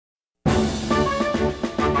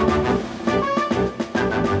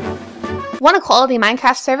Want a quality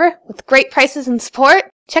Minecraft server with great prices and support?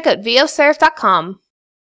 Check out VeoServ.com.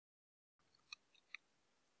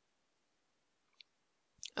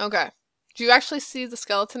 Okay. Do you actually see the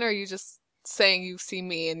skeleton, or are you just saying you see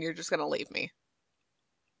me and you're just gonna leave me?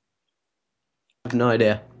 I have no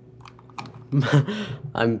idea.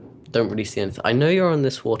 I don't really see anything. I know you're on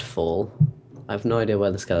this waterfall. I have no idea where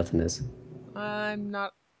the skeleton is. I'm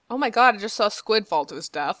not... Oh my god, I just saw a squid fall to his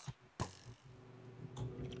death.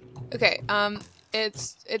 Okay,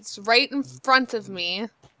 it's right in front of me,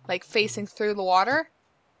 like facing through the water,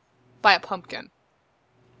 by a pumpkin.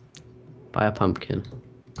 By a pumpkin.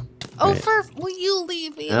 Oh, Right. will you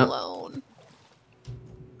leave me alone?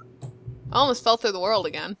 I almost fell through the world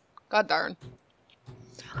again. God darn.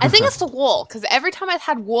 I think it's the wool, because every time I've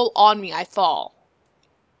had wool on me, I fall.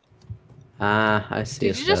 Ah, I see.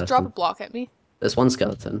 Did you just drop a block at me? There's one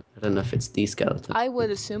skeleton. I don't know if it's the skeleton. I would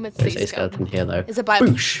assume it's There's the a skeleton here, though. Is it by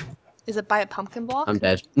Boosh! Is it by a pumpkin block? I'm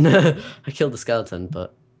dead. I killed the skeleton,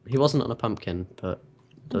 but he wasn't on a pumpkin, but...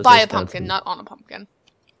 By a pumpkin, not on a pumpkin.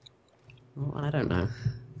 Well, I don't know.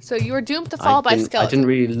 So you were doomed to fall by a skeleton. I didn't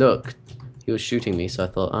really look. He was shooting me, so I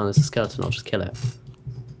thought, oh, there's a skeleton, I'll just kill it.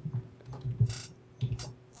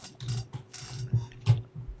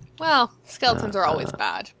 Well, skeletons are always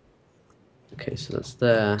bad. Okay, so that's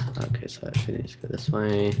there. Okay, so I actually need to go this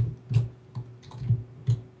way.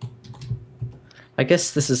 I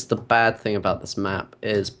guess this is the bad thing about this map,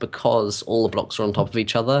 is because all the blocks are on top of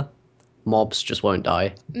each other, mobs just won't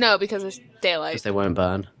die. No, because it's daylight. Because they won't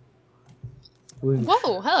burn.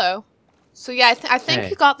 Whoa, hello. So yeah, I think Hey.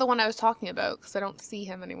 you got the one I was talking about, because I don't see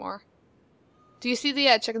him anymore. Do you see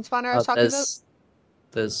the chicken spawner I was talking about?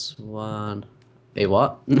 There's one... A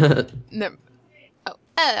what? No.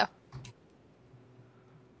 Oh,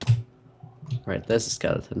 Right, there's a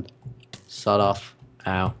skeleton. Sod off.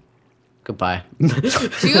 Ow. Goodbye.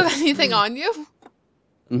 Do you have anything on you?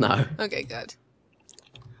 No. Okay, good.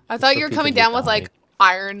 I thought you were coming down with, like,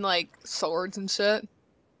 iron, like, swords and shit.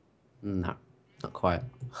 No. Not quite.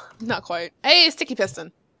 Not quite. Hey, sticky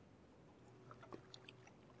piston.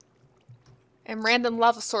 And random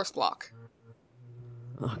lava source block.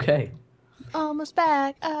 Okay. Almost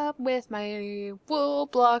back up with my wool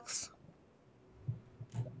blocks.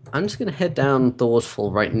 I'm just gonna head down the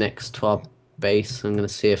waterfall right next to our base. I'm gonna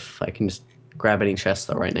see if I can just grab any chests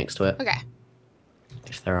that are right next to it. Okay.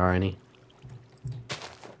 If there are any.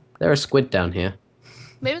 There are squid down here.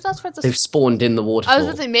 Maybe that's where the... They've spawned in the waterfall. I was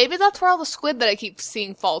gonna say, maybe that's where all the squid that I keep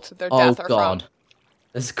seeing fall to their death are God. from.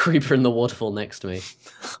 There's a creeper in the waterfall next to me.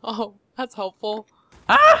 Oh, that's helpful.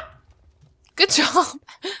 Ah! Good job.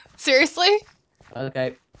 Seriously?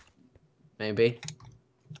 Okay. Maybe.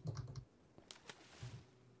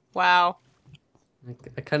 Wow.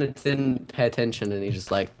 I kind of didn't pay attention and he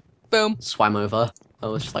just like Boom. swam over. I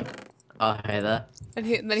was just like, oh, hey there. And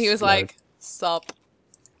then he was like, sup.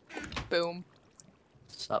 Boom.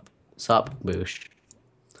 Sup. Sup. Boosh.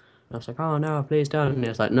 I was like, oh no, please don't. And he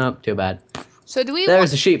was like, nope, too bad. So do we...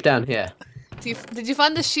 There's a sheep down here. Did you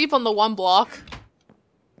find the sheep on the one block?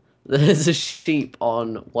 There's a sheep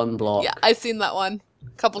on one block. Yeah, I've seen that one a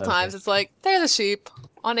couple times. It's like, there's a sheep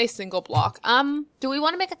on a single block. Do we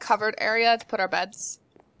want to make a covered area to put our beds?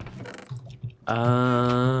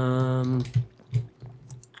 I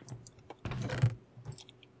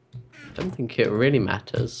don't think it really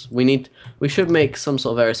matters. We should make some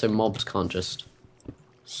sort of area so mobs can't just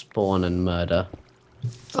spawn and murder.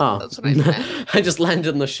 Oh, That's what I meant. I just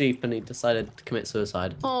landed on the sheep and he decided to commit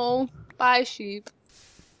suicide. Oh, bye sheep.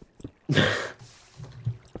 There's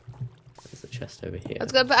a chest over here.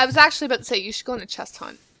 That's good, but I was actually about to say you should go on a chest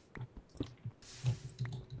hunt.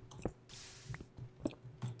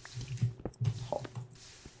 Hop.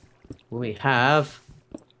 We have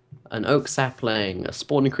an oak sapling, a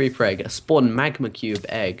spawn creeper egg, a spawn magma cube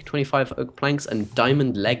egg, 25 oak planks, and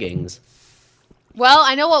diamond leggings. Well,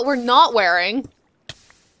 I know what we're not wearing.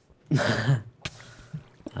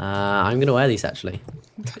 I'm gonna wear these actually.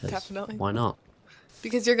 Definitely. Why not?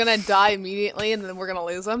 Because you're gonna die immediately and then we're gonna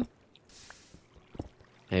lose them.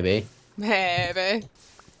 Maybe. Maybe.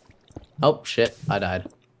 Oh shit! I died.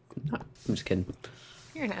 No, I'm just kidding.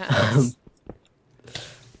 You're an ass.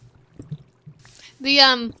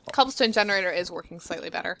 The cobblestone generator is working slightly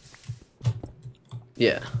better.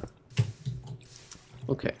 Yeah.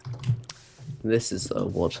 Okay. This is the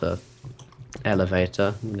water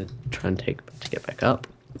elevator. I'm gonna try and to get back up.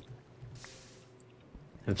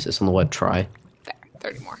 Emphasis on the word try. There,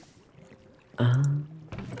 30 more.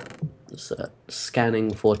 Just,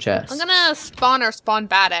 scanning for chests. I'm gonna spawn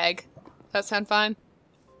bat egg. Does that sound fine?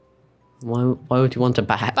 Why would you want a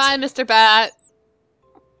bat? Bye, Mr. Bat.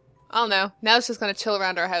 I don't know. Now it's just gonna chill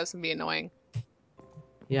around our house and be annoying.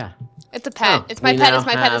 Yeah. It's a pet. Oh, It's my we pet. now It's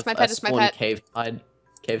my pet. It's have my a pet. It's my spawn pet.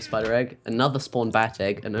 cave spider egg, another spawn bat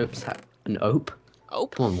egg, an ope. Oh.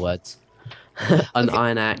 Come on, words. An Okay.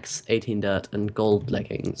 iron axe, 18 dirt, and gold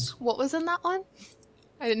leggings. What was in that one?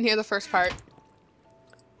 I didn't hear the first part.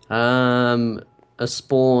 A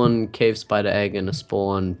spawn cave spider egg and a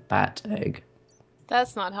spawn bat egg.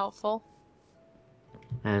 That's not helpful.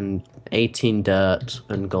 And 18 dirt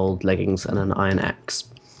and gold leggings and an iron axe.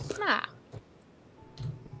 Nah.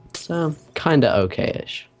 So, kinda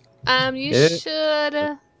okay-ish. You Yeah.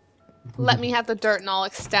 should let me have the dirt and I'll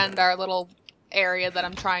extend our little area that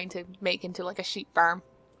I'm trying to make into like a sheep farm.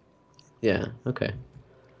 Yeah, okay.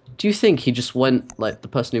 Do you think he just went, like, the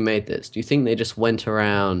person who made this, do you think they just went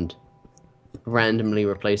around randomly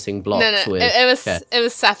replacing blocks No, with... it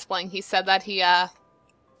was Seth Bling. He said that he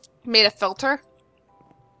made a filter.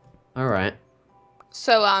 Alright.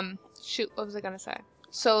 So shoot, what was I gonna say?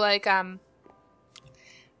 So like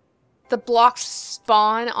the blocks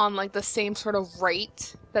spawn on like the same sort of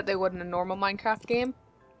rate that they would in a normal Minecraft game.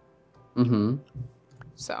 Mm-hmm.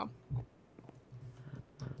 So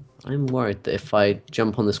I'm worried that if I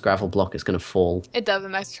jump on this gravel block, it's gonna fall. it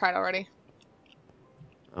doesn't. I tried already.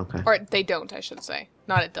 Okay. Or they don't, I should say.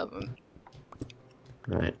 Not it doesn't.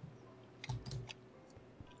 Right.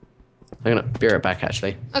 I'm gonna be right back,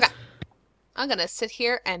 actually. Okay. I'm gonna sit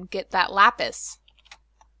here and get that lapis.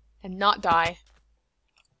 And not die.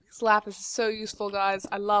 This lapis is so useful, guys.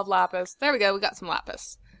 I love lapis. There we go, we got some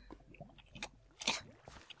lapis.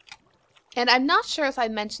 And I'm not sure if I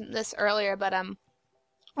mentioned this earlier, but a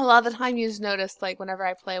lot of the time you've noticed, like, whenever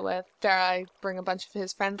I play with Dara, I bring a bunch of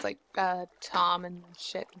his friends, like, Tom and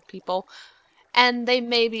shit and people. And they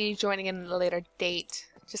may be joining in at a later date,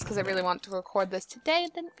 just because I really want to record this today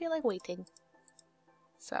and didn't feel like waiting.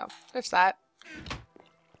 So, there's that.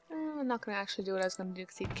 I'm not going to actually do what I was going to do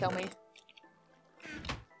because he'd kill me.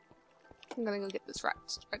 I'm going to go get this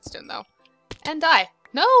redstone, though. And die.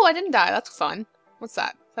 No, I didn't die. That's fun. What's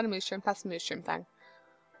that? Is that a moose shroom? That's a moose shroom thing.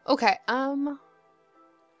 Okay,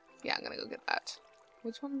 yeah, I'm going to go get that.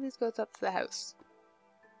 Which one of these goes up to the house?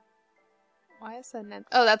 Why is that an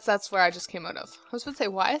oh, that's where I just came out of. I was going to say,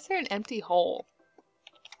 why is there an empty hole?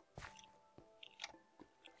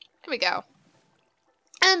 Here we go.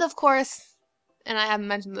 And of course, and I haven't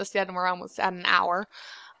mentioned this yet and we're almost at an hour,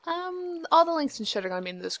 all the links and shit are going to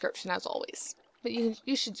be in the description as always. But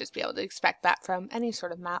you should just be able to expect that from any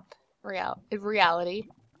sort of map reality.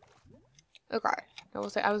 Okay, I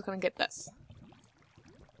was going to get this.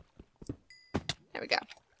 There we go.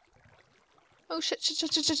 Oh shit,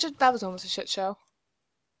 that was almost a shit show.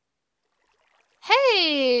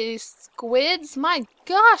 Hey, squids! My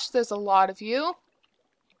gosh, there's a lot of you.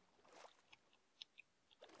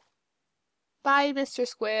 Bye, Mr.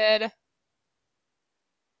 Squid.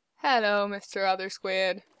 Hello, Mr. Other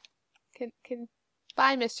Squid.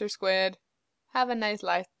 Bye, Mr. Squid. Have a nice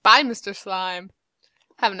life. Bye, Mr. Slime.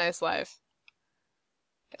 Have a nice life.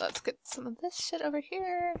 Okay, let's get some of this shit over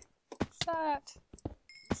here. Sat.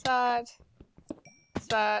 Is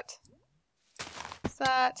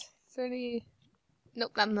there any...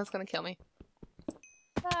 Nope, nothing that's gonna kill me.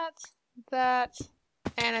 That.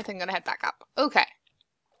 And I think I'm gonna head back up. Okay.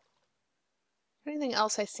 Anything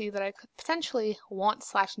else I see that I could potentially want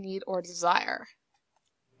 / need or desire?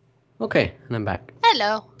 Okay, and I'm back.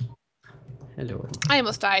 Hello. Hello. I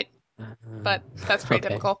almost died, but that's pretty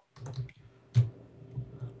okay. typical.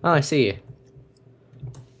 Oh, I see you.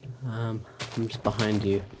 I'm just behind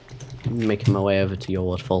you. I'm making my way over to your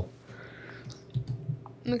waterfall.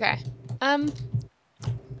 Okay.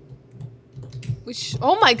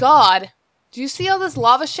 Oh my god! Do you see all this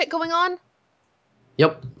lava shit going on?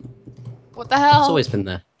 Yep. What the hell? It's always been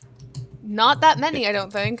there. Not that many, I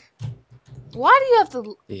don't think. Why do you have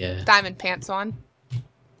the diamond pants on?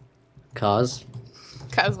 Cause?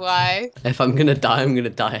 Cause why? If I'm gonna die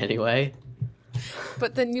anyway.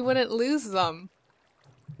 But then you wouldn't lose them.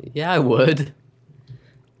 Yeah, I would.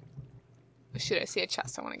 Shoot, I see a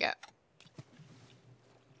chest I want to get.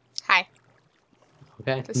 Hi.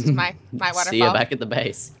 Okay. This is my waterfall. See you back at the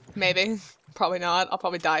base. Maybe. Probably not. I'll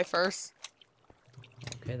probably die first.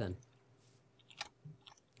 Okay then.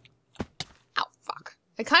 Ow, fuck.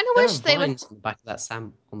 I kind of wish they would... on the back of that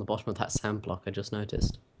on the bottom of that sand block, I just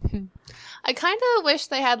noticed. I kind of wish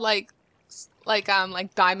they had like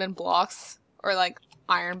diamond blocks or like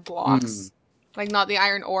iron blocks. Like not the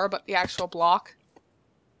iron ore, but the actual block.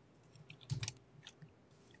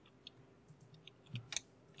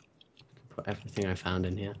 Put everything I found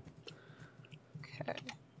in here. Okay.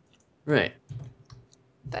 Right.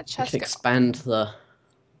 That I chest. can expand the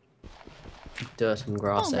dirt and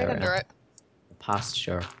grass Oh, right area. under it.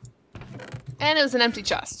 Pasture. And it was an empty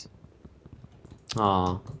chest.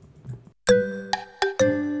 Aw.